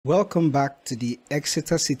Welcome back to the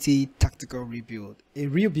Exeter City Tactical Rebuild, a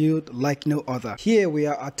rebuild like no other. Here we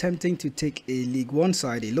are attempting to take a League One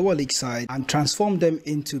side, a lower league side, and transform them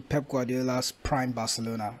into Pep Guardiola's prime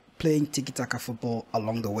Barcelona, playing Tiki-Taka football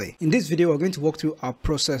along the way. In this video, we're going to walk through our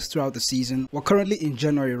process throughout the season. We're currently in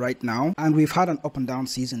January right now, and we've had an up and down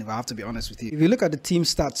season, if I have to be honest with you. If you look at the team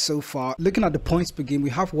stats so far, looking at the points per game, we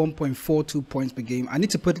have 1.42 points per game. I need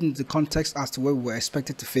to put it into context as to where we were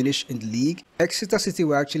expected to finish in the league. Exeter City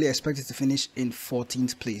were actually expected to finish in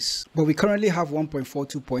 14th place, but we currently have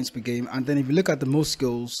 1.42 points per game. And then if you look at the most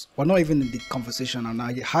goals, we're not even in the conversation. And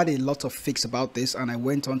I had a lot of fix about this, and I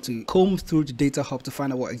went on to comb through the data hub to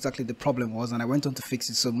find out what exactly the problem was, and I went on to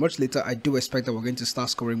fix it. So much later, I do expect that we're going to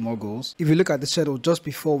start scoring more goals. If you look at the schedule, just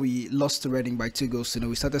before we lost to Reading by 2 goals,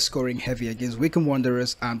 we started scoring heavy against Wycombe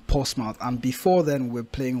Wanderers and Portsmouth, and before then we were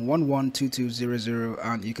playing 1-1, 2-2, 0-0,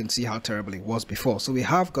 and you can see how terrible it was before. So we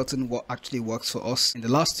have gotten what actually works for us in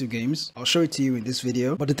the last 2 games. I'll show it to you in this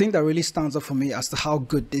video, but the thing that really stands up for me as to how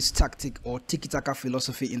good this tactic or tiki-taka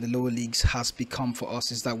philosophy in the lower leagues has become for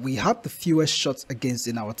us is that we had the fewest shots against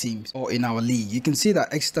in our teams or in our league. You can see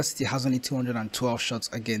that Exeter City has only 212 shots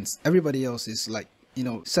against. Everybody else is like, you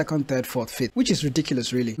know, second, third, fourth, fifth, which is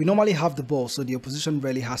ridiculous really. We normally have the ball, so the opposition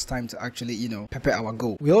rarely has time to actually, you know, pepper our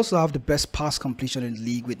goal. We also have the best pass completion in the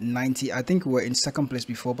league with 90. I think we were in second place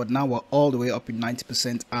before, but now we're all the way up in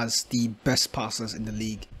 90% as the best passers in the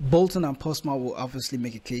league. Bolton and Portsmouth will obviously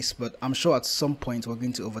make a case, but I'm sure at some point we're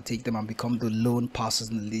going to overtake them and become the lone passers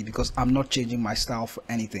in the league because I'm not changing my style for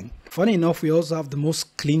anything. Funny enough, we also have the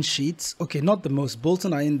most clean sheets. Okay, not the most.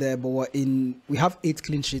 Bolton are in there, but we have 8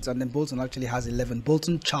 clean sheets, and then Bolton actually has 11.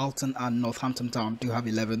 Bolton, Charlton, and Northampton Town do have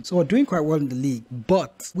 11. So we're doing quite well in the league,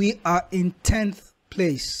 but we are in 10th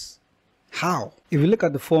place. How? If you look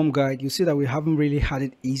at the form guide, you see that we haven't really had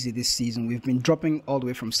it easy this season. We've been dropping all the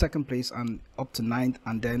way from 2nd place and up to 9th,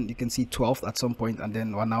 and then you can see 12th at some point, and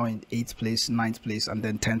then we're now in 8th place, 9th place, and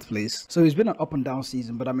then 10th place. So it's been an up and down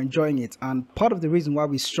season, but I'm enjoying it. And part of the reason why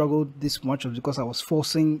we struggled this much was because I was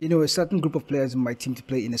forcing, you know, a certain group of players in my team to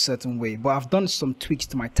play in a certain way. But I've done some tweaks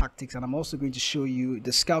to my tactics, and I'm also going to show you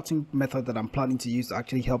the scouting method that I'm planning to use to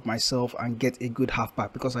actually help myself and get a good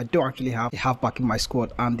halfback, because I do actually have a halfback in my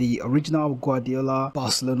squad, and the original Guardiola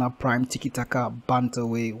Barcelona prime tiki-taka banter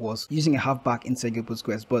way was using a halfback inside goal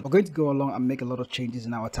squares. But we're going to go along and make a lot of changes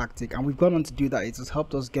in our tactic, and we've gone on to do that. It has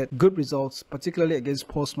helped us get good results, particularly against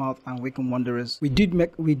Portsmouth and Wycombe Wanderers. We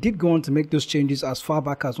did go on to make those changes as far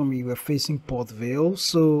back as when we were facing Port Vale,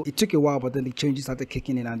 so it took a while, but then the changes started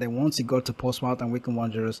kicking in, and then once it got to Portsmouth and Wycombe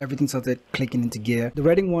Wanderers, everything started clicking into gear. The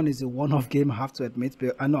Reading one is a one-off game, I have to admit,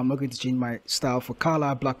 but I know I'm not going to change my style for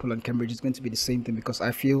Carlisle, Blackpool, and Cambridge. It's going to be the same thing because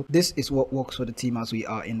I feel this is what works for the team as we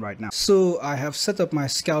are in right now. So I have set up my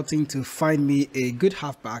scouting to find me a good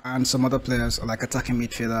halfback and some other players like attacking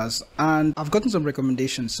midfielders, and I've gotten some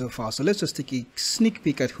recommendations so far. So let's just take a sneak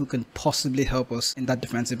peek at who can possibly help us in that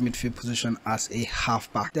defensive midfield position as a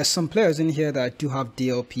halfback. There's some players in here that I do have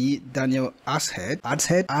DLP. Daniel Adshead.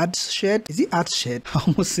 Is he Adshead? I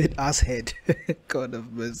almost said Asshead. God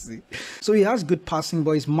of mercy. So he has good passing,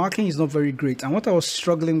 but his marking is not very great, and what I was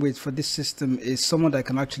struggling with for this system is someone that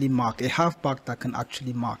can actually mark, a halfback that can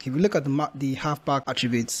actually mark. If you look at the halfback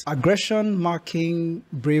attributes, aggression, marking,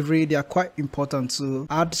 bravery, they are quite important. So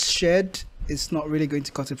Adshead it's not really going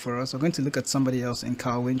to cut it for us. We're going to look at somebody else in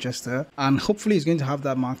Carl Winchester, and hopefully he's going to have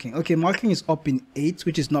that marking. Okay, marking is up in 8,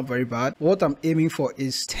 which is not very bad. What I'm aiming for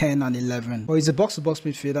is 10 and 11. But he's a box-to-box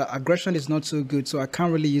midfielder. Aggression is not so good, so I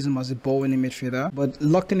can't really use him as a ball-winning midfielder. But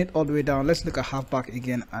locking it all the way down, let's look at halfback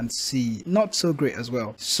again and see. Not so great as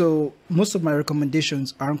well. So most of my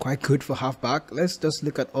recommendations aren't quite good for halfback. Let's just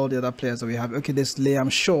look at all the other players that we have. Okay, there's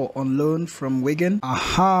Liam Shaw on loan from Wigan.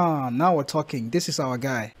 Aha, now we're talking. This is our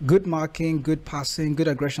guy. Good marking, good passing, good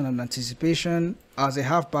aggression and anticipation. As a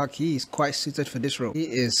halfback, he is quite suited for this role. He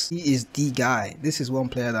is the guy. This is one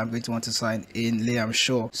player that I'm going to want to sign in Liam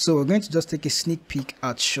Shaw. So we're going to just take a sneak peek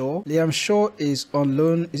at Shaw. Liam Shaw is on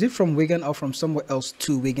loan. Is it from Wigan or from somewhere else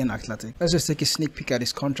to Wigan Athletic? Let's just take a sneak peek at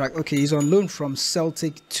his contract. Okay, he's on loan from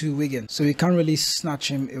Celtic to Wigan. So we can't really snatch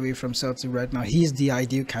him away from Celtic right now. He's the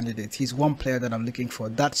ideal candidate. He's one player that I'm looking for,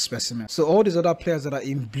 that specimen. So all these other players that are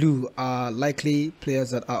in blue are likely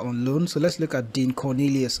players that are on loan. So let's look at Dean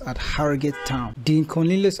Cornelius at Harrogate Town. Dean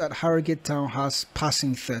Cornelius at Harrogate Town has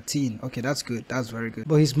passing 13. Okay, that's good. That's very good.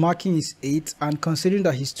 But his marking is 8, and considering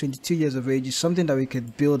that he's 22 years of age, is something that we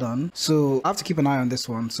could build on. So I have to keep an eye on this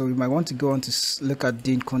one. So we might want to go on to look at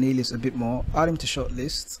Dean Cornelius a bit more, add him to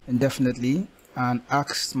shortlist indefinitely, and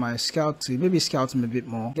ask my scout to maybe scout him a bit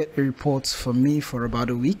more, get a report for me for about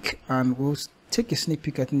a week, and we'll take a sneak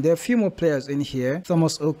peek at him. There are a few more players in here.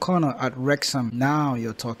 Thomas O'Connor at Wrexham. Now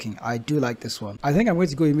you're talking. I do like this one. I think I'm going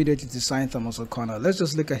to go immediately to sign Thomas O'Connor. Let's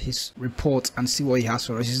just look at his report and see what he has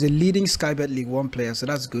for us. He's the leading Sky Bet League 1 player, so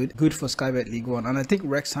that's good. Good for Sky Bet League 1. And I think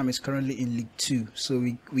Wrexham is currently in League 2, so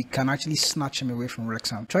we can actually snatch him away from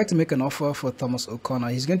Wrexham. Try to make an offer for Thomas O'Connor.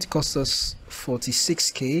 He's going to cost us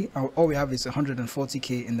 46k. All we have is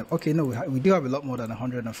 140k in the... Okay, no, we do have a lot more than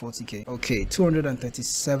 140k. Okay,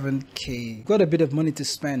 237k. Got a bit of money to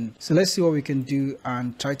spend, so let's see what we can do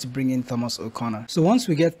and try to bring in Thomas O'Connor. So once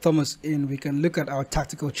we get Thomas in, we can look at our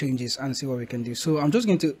tactical changes and see what we can do. So I'm just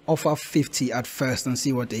going to offer 50 at first and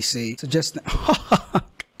see what they say. So just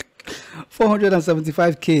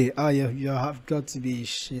 475k. Oh, you have got to be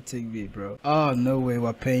shitting me, bro. Oh, no way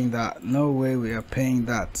we're paying that. No way we are paying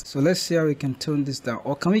that. So let's see how we can tone this down.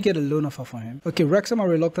 Or can we get a loan offer for him? Okay, Wrexham are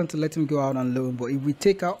reluctant to let him go out on loan, but if we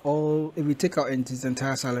take out his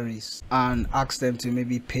entire salaries and ask them to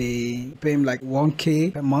maybe pay him like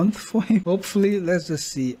 1k a month for him, hopefully, let's just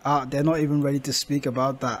see. They're not even ready to speak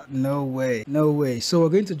about that. No way, no way. So we're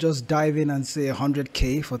going to just dive in and say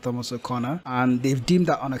 100k for Thomas O'Connor, and they've deemed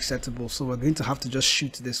that unacceptable. So we're going to have to just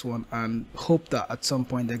shoot this one and hope that at some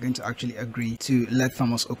point they're going to actually agree to let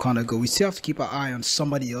Thomas O'Connor go. We still have to keep our eye on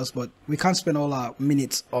somebody else, but we can't spend all our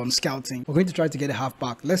minutes on scouting. We're going to try to get a half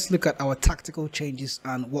back. Let's look at our tactical changes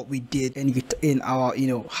and what we did in our,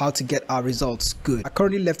 how to get our results good. I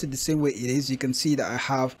currently left it the same way it is. You can see that I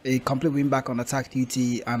have a complete wing back on attack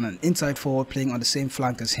duty and an inside forward playing on the same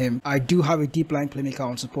flank as him. I do have a deep line playmaker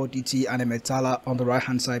on support duty and a Metala on the right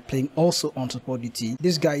hand side playing also on support duty.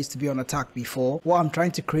 This guy is to be on attack before. What I'm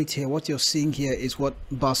trying to create here, what you're seeing here, is what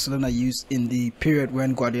Barcelona used in the period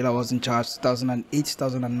when Guardiola was in charge, 2008,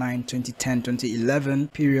 2009, 2010, 2011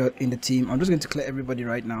 period in the team. I'm just going to clear everybody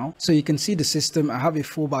right now. So you can see the system. I have a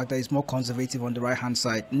fullback that is more conservative on the right hand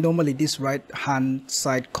side. Normally this right hand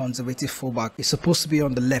side conservative fullback is supposed to be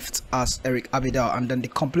on the left as Eric Abidal, and then the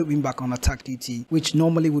complete wing back on attack duty, which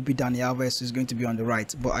normally would be Dani Alves, is going to be on the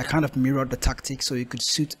right. But I kind of mirrored the tactics so it could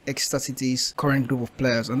suit Exeter City's current group of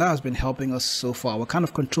players, and that has been helping us so far. We're kind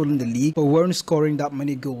of controlling the league, but we weren't scoring that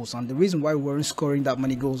many goals, and the reason why we weren't scoring that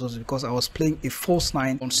many goals was because I was playing a false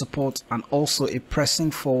nine on support and also a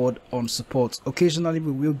pressing forward on support. Occasionally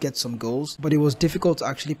we will get some goals, but it was difficult to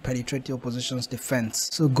actually penetrate the opposition's defense.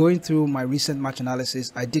 So going through my recent match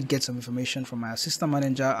analysis, I did get some information from my assistant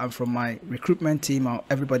manager and from my recruitment team and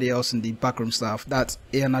everybody else in the backroom staff that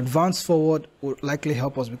an advanced forward would likely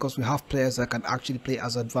help us because we have players that can actually play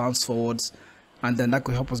as advanced forwards, and then that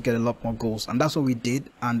could help us get a lot more goals, and that's what we did.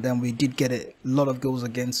 And then we did get a lot of goals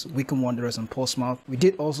against Wycombe Wanderers and Portsmouth. We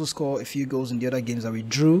did also score a few goals in the other games that we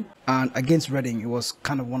drew, and against Reading it was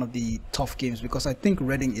kind of one of the tough games because I think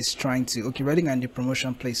Reading is trying to, Reading are in the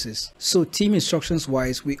promotion places. So team instructions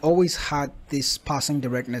wise, we always had this passing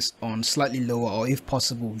directness on slightly lower, or if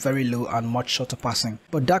possible very low and much shorter passing,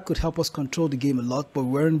 but that could help us control the game a lot, but we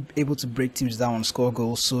weren't able to break teams down and score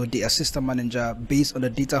goals. So the assistant manager, based on the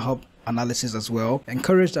data hub analysis as well,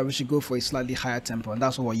 encouraged that we should go for a slightly higher tempo, and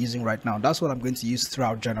that's what we're using right now. That's what I'm going to use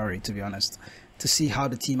throughout January, to be honest, to see how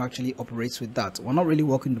the team actually operates with that. We're not really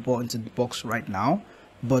walking the ball into the box right now,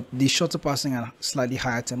 but the shorter passing and slightly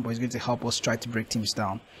higher tempo is going to help us try to break teams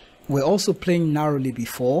down. We're also playing narrowly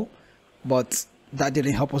before, but that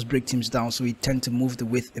didn't help us break teams down, so we tend to move the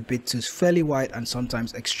width a bit to fairly wide and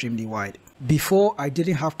sometimes extremely wide. Before, I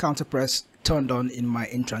didn't have counter press turned on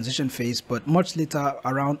in transition phase, but much later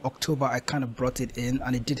around October I kind of brought it in,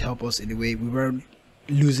 and it did help us in a way. We weren't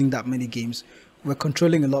losing that many games, we're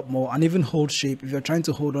controlling a lot more, and even hold shape. If you're trying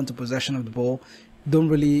to hold on to possession of the ball, you don't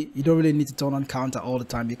really need to turn on counter all the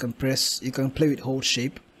time. You can play with hold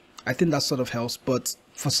shape. I think that sort of helps, but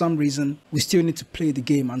for some reason we still need to play the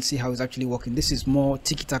game and see how it's actually working. This is more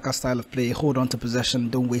Tiki Taka style of play, hold on to possession,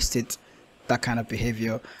 don't waste it, that kind of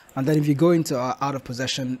behavior. And then if you go into our out of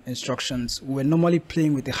possession instructions, we're normally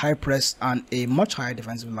playing with a high press and a much higher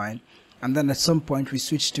defensive line, and then at some point we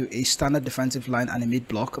switched to a standard defensive line and a mid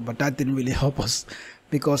block, but that didn't really help us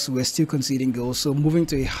because we're still conceding goals. So moving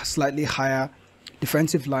to a slightly higher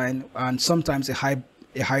defensive line and sometimes a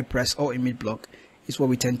high press or a mid block is what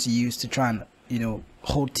we tend to use to try and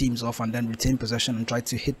hold teams off and then retain possession and try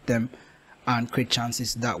to hit them and create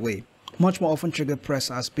chances that way. Much more often trigger press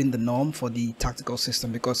has been the norm for the tactical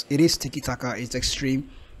system because it is tiki-taka, it's extreme.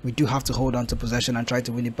 We do have to hold on to possession and try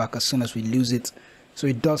to win it back as soon as we lose it. So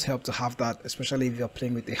it does help to have that, especially if you're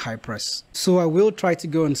playing with a high press. So I will try to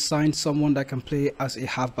go and sign someone that can play as a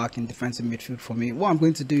halfback in defensive midfield for me. What I'm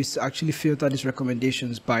going to do is to actually filter these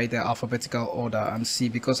recommendations by their alphabetical order and see,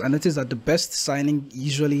 because I noticed that the best signing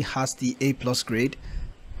usually has the A+ grade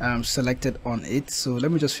selected on it. So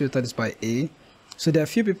let me just filter this by A. So there are a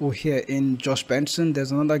few people here in Josh Benson.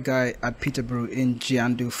 There's another guy at Peterborough in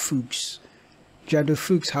Giando Fuchs. Giando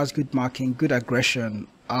Fuchs has good marking, good aggression.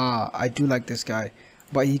 I do like this guy.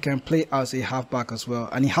 But he can play as a halfback as well.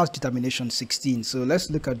 And he has determination 16. So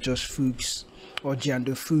let's look at Josh Fuchs or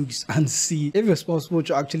Giando Fuchs and see if it's possible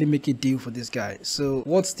to actually make a deal for this guy. So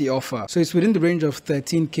what's the offer? So it's within the range of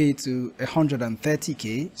 13k to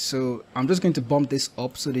 130k. So I'm just going to bump this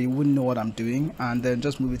up so they wouldn't know what I'm doing, and then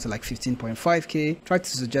just move it to like 15.5k. Try to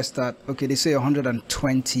suggest that, okay, they say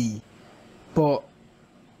 120, but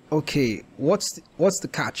okay, what's the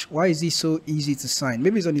catch? Why is he so easy to sign?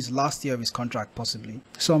 Maybe he's on his last year of his contract, possibly.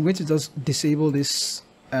 So I'm going to just disable this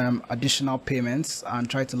additional payments and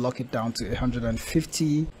try to lock it down to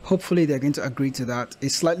 150. Hopefully they're going to agree to that.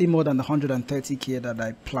 It's slightly more than the 130k that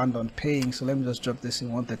I planned on paying, so let me just drop this in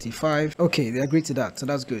 135. Okay, they agreed to that, so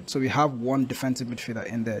that's good. So we have one defensive midfielder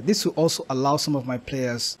in there. This will also allow some of my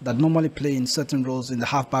players that normally play in certain roles, in the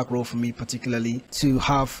halfback role for me particularly, to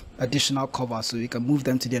have additional cover, so you can move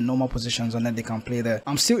them to their normal positions and then they can play there.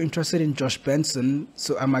 I'm still interested in Josh Benson,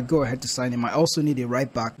 so I might go ahead to sign him. I also need a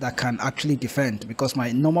right back that can actually defend, because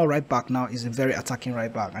my normal right back now is a very attacking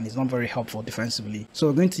right back and it's not very helpful defensively. So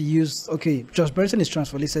we're going to use, okay, Josh Benson is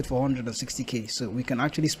transfer listed for 160k, so we can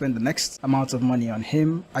actually spend the next amount of money on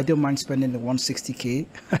him. I don't mind spending the 160k.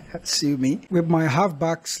 Sue me. With my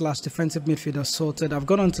halfback slash defensive midfielder sorted, I've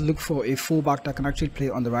gone on to look for a fullback that can actually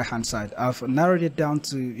play on the right hand side. I've narrowed it down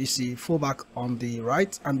to, you see, fullback on the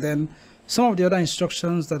right, and then some of the other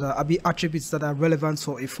instructions that are attributes that are relevant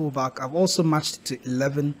for a fullback, I've also matched it to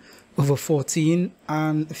 11/14,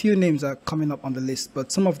 and a few names are coming up on the list,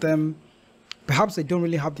 but some of them perhaps they don't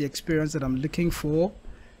really have the experience that I'm looking for.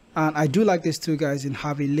 And I do like these two guys in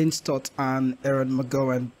Harvey Lindstott and Aaron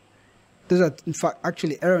McGowan. Those are, in fact,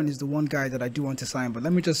 actually Aaron is the one guy that I do want to sign, but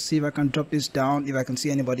let me just see if I can drop this down, if I can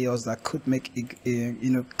see anybody else that could make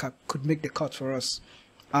could make the cut for us.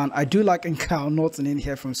 And I do like Kyle Norton in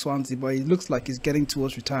here from Swansea, but he looks like he's getting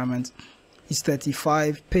towards retirement. He's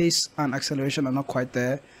 35, pace and acceleration are not quite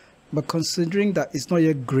there, but considering that it's not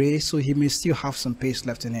yet grey, so he may still have some pace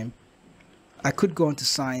left in him. I could go on to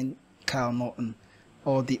sign Kyle Norton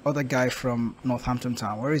or the other guy from Northampton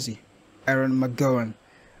Town. Where is he? Aaron McGowan.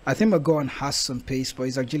 I think McGowan has some pace, but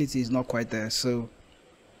his agility is not quite there. So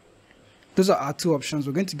those are our two options.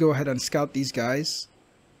 We're going to go ahead and scout these guys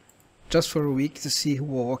just for a week to see who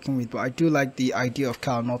we're working with. But I do like the idea of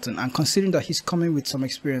Kyle Norton, and considering that he's coming with some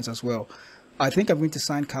experience as well, I think I'm going to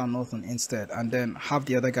sign Kyle Norton instead and then have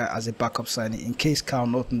the other guy as a backup signing in case Kyle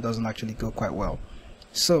Norton doesn't actually go quite well.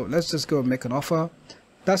 So let's just go and make an offer.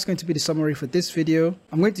 That's going to be the summary for this video.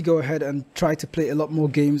 I'm going to go ahead and try to play a lot more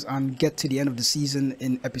games and get to the end of the season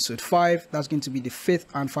in episode 5. That's going to be the 5th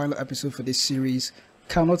and final episode for this series.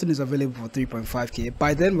 Kyle Norton is available for 3.5k.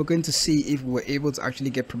 By then, we're going to see if we're able to actually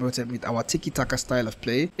get promoted with our Tiki Taka style of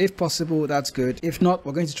play. If possible, that's good. If not,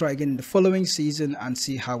 we're going to try again in the following season and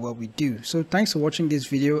see how well we do. So thanks for watching this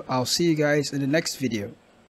video. I'll see you guys in the next video.